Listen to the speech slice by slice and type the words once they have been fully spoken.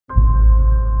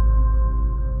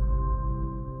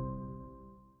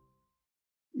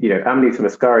amanita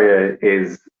muscaria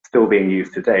is still being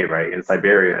used today, right? In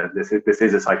Siberia, this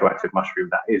is a psychoactive mushroom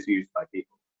that is used by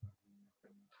people.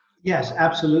 Yes,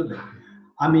 absolutely.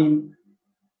 I mean,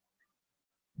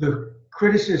 the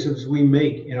criticisms we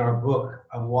make in our book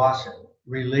of Wasson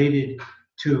related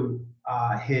to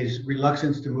his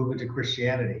reluctance to move into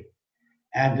Christianity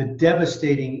and the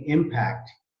devastating impact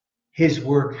his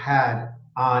work had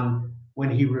on when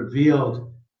he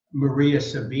revealed Maria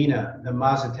Sabina, the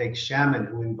Mazatec shaman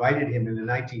who invited him in the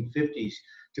 1950s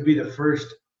to be the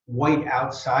first white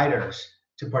outsiders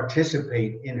to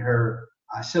participate in her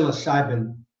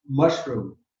psilocybin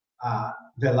mushroom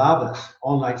veladas,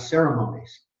 all-night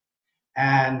ceremonies.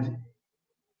 And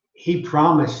he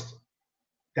promised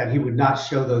that he would not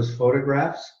show those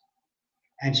photographs.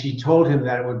 And she told him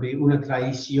that it would be una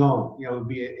traición, it'd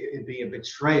be a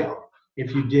betrayal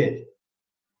if you did.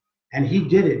 And he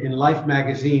did it in Life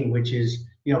magazine, which is,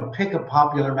 pick a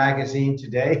popular magazine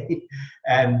today.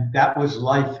 And that was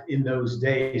Life in those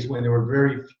days when there were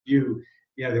very few,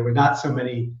 there were not so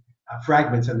many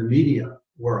fragments in the media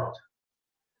world.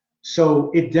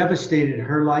 So it devastated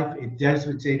her life. It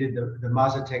devastated the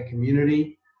Mazatec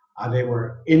community. They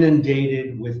were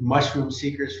inundated with mushroom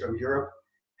seekers from Europe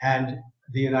and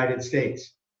the United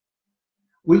States.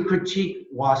 We critique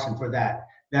Wasson for that.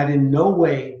 That in no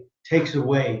way takes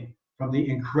away from the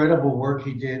incredible work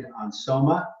he did on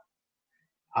Soma,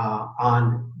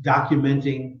 on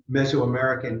documenting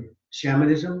Mesoamerican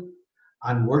shamanism,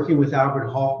 on working with Albert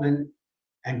Hoffman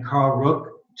and Carl Rook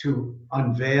to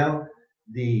unveil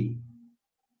the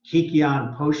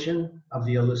Kikian potion of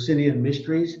the Eleusinian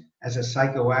mysteries as a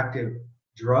psychoactive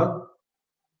drug,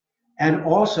 and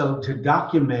also to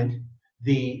document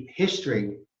the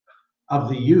history of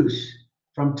the use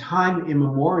from time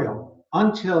immemorial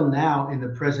until now in the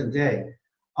present day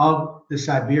of the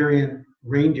Siberian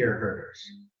reindeer herders.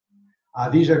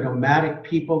 These are nomadic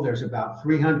people. There's about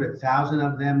 300,000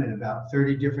 of them in about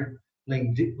 30 different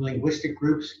linguistic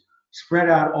groups spread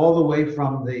out all the way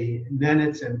from the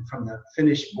Nenets and from the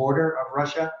Finnish border of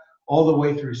Russia, all the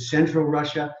way through central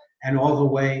Russia, and all the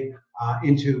way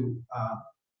into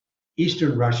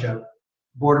eastern Russia,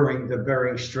 bordering the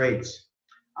Bering Straits,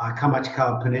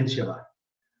 Kamchatka Peninsula.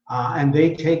 And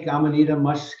they take Amanita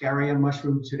muscaria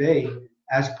mushroom today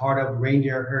as part of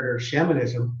reindeer herder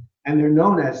shamanism, and they're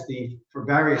known as for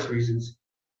various reasons,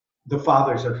 the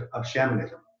fathers of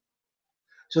shamanism.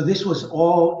 So this was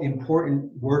all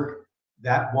important work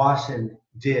that Wasson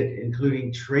did,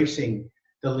 including tracing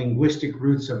the linguistic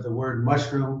roots of the word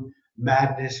mushroom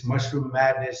madness,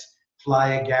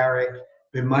 fly agaric,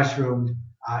 bemushroomed,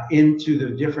 into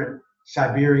the different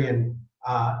Siberian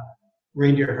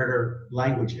reindeer herder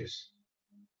languages.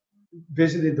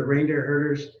 Visited the reindeer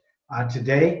herders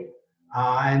today,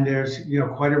 and there's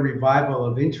quite a revival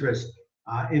of interest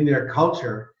in their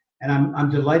culture. And I'm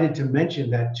delighted to mention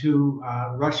that two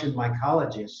Russian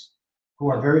mycologists who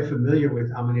are very familiar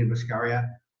with Amanita muscaria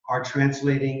are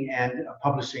translating and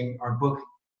publishing our book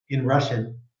in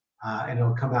Russian, and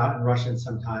it'll come out in Russian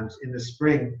sometimes in the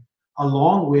spring,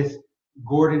 along with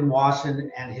Gordon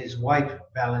Wasson and his wife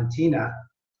Valentina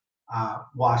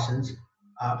Wasson's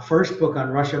first book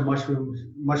on Russian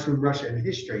mushroom Russia and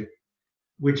history,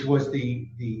 which was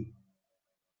the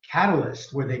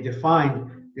catalyst where they defined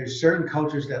there's certain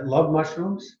cultures that love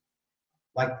mushrooms,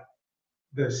 like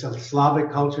the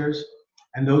Slavic cultures,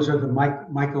 and those are the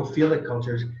mycophilic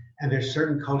cultures. And there's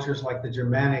certain cultures like the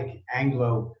Germanic,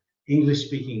 Anglo,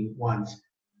 English-speaking ones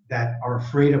that are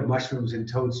afraid of mushrooms and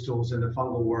toadstools in the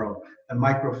fungal world, the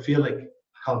microphilic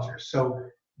cultures. So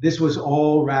this was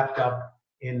all wrapped up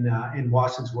in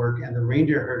Wasson's work, and the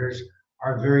reindeer herders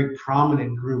are a very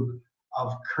prominent group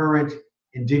of current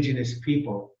indigenous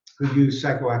people who use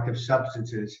psychoactive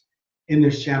substances in their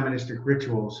shamanistic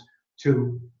rituals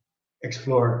to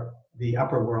explore the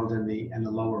upper world and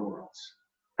the lower worlds.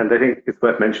 And I think it's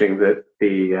worth mentioning that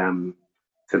the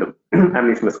sort of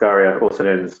Amanita muscaria, also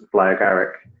known as fly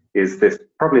agaric, is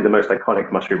probably the most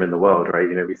iconic mushroom in the world, right?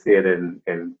 We see it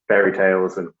in fairy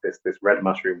tales, and this red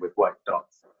mushroom with white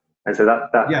dots. And so that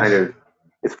yes. Kind of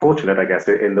is fortunate, I guess,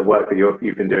 in the work that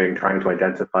you've been doing, trying to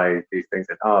identify these things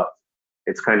in art.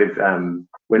 It's kind of,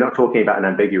 we're not talking about an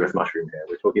ambiguous mushroom here.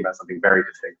 We're talking about something very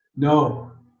distinct.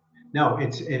 No,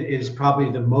 it is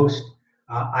probably the most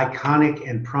iconic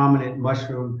and prominent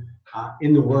mushroom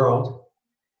in the world.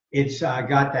 It's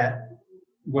got that,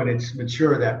 when it's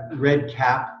mature, that red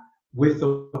cap with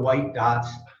the white dots.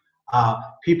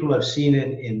 People have seen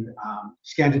it in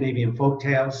Scandinavian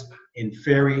folktales, in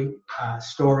fairy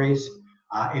stories.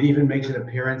 It even makes an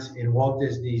appearance in Walt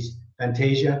Disney's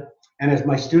Fantasia. And as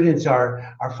my students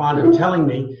are fond of telling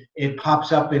me, it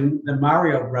pops up in the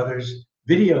Mario Brothers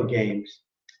video games,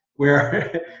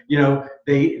 where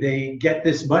they get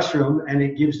this mushroom and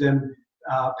it gives them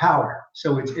power.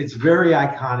 So it's very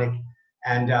iconic,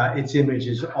 and its image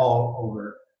is all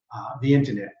over the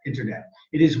internet.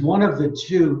 It is one of the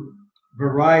two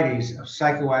varieties of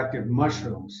psychoactive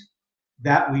mushrooms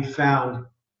that we found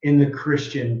in the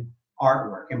Christian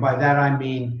artwork. And by that I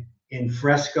mean in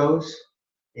frescoes,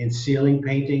 in ceiling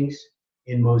paintings,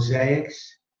 in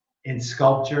mosaics, in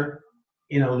sculpture,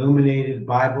 in illuminated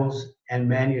Bibles and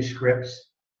manuscripts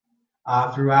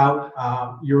throughout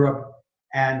Europe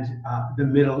and the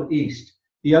Middle East.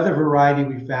 The other variety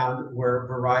we found were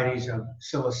varieties of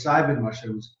psilocybin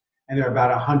mushrooms, and there are about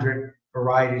 100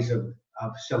 varieties of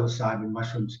psilocybin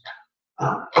mushrooms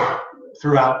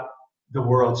throughout the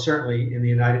world, certainly in the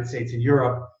United States and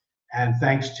Europe. And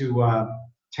thanks to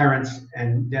Terence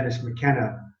and Dennis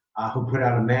McKenna, who put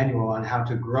out a manual on how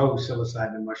to grow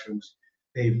psilocybin mushrooms,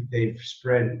 they've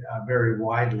spread very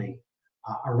widely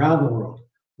around the world.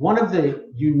 One of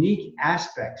the unique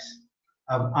aspects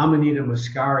of Amanita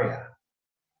muscaria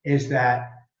is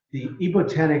that the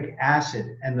ibotenic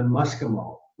acid and the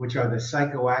muscimol, which are the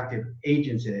psychoactive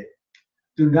agents in it,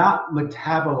 do not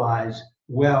metabolize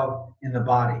well in the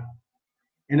body.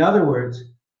 In other words,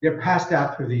 they're passed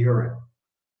out through the urine.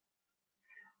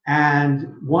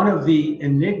 And one of the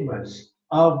enigmas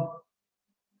of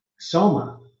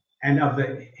Soma and of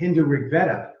the Hindu Rig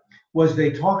Veda was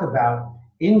they talk about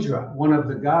Indra, one of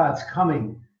the gods,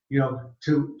 coming,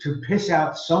 to piss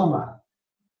out Soma,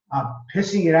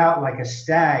 pissing it out like a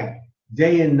stag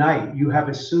day and night. You have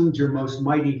assumed your most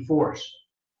mighty force.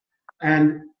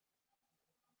 And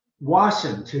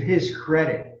Wasson, to his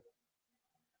credit,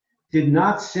 did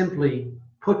not simply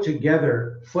put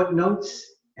together footnotes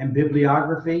and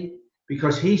bibliography,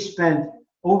 because he spent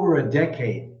over a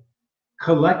decade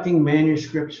collecting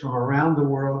manuscripts from around the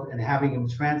world and having them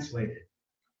translated.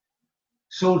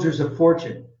 Soldiers of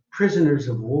fortune, prisoners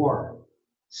of war,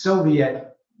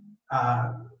 Soviet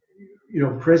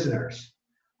prisoners,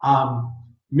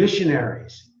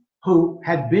 missionaries who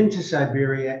had been to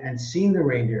Siberia and seen the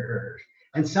reindeer herders.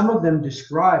 And some of them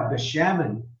described the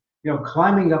shaman,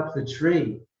 climbing up the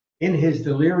tree in his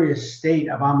delirious state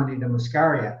of Amanita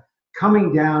muscaria,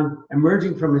 coming down,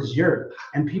 emerging from his yurt,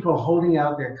 and people holding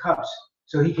out their cups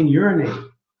so he can urinate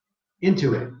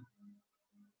into it.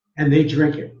 And they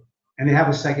drink it, and they have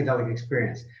a psychedelic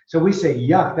experience. So we say,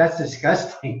 yuck, that's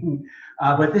disgusting.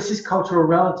 But this is cultural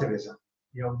relativism.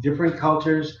 Different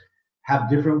cultures have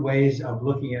different ways of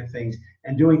looking at things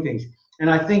and doing things.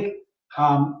 And I think,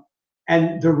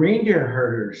 and the reindeer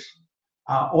herders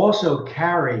also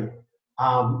carry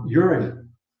urine,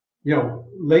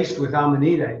 laced with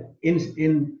amanita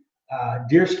in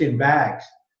deerskin bags,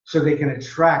 so they can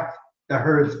attract the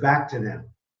herds back to them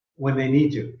when they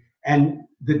need to. And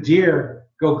the deer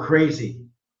go crazy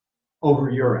over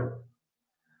urine.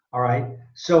 All right.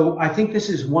 So I think this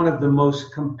is one of the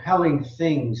most compelling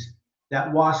things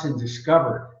that Wasson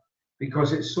discovered,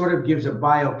 because it sort of gives a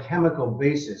biochemical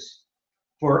basis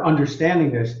for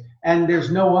understanding this. And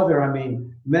there's no other,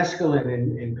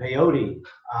 mescaline in peyote,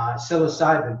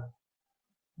 psilocybin,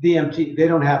 DMT, they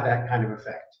don't have that kind of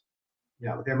effect.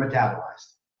 They're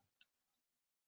metabolized.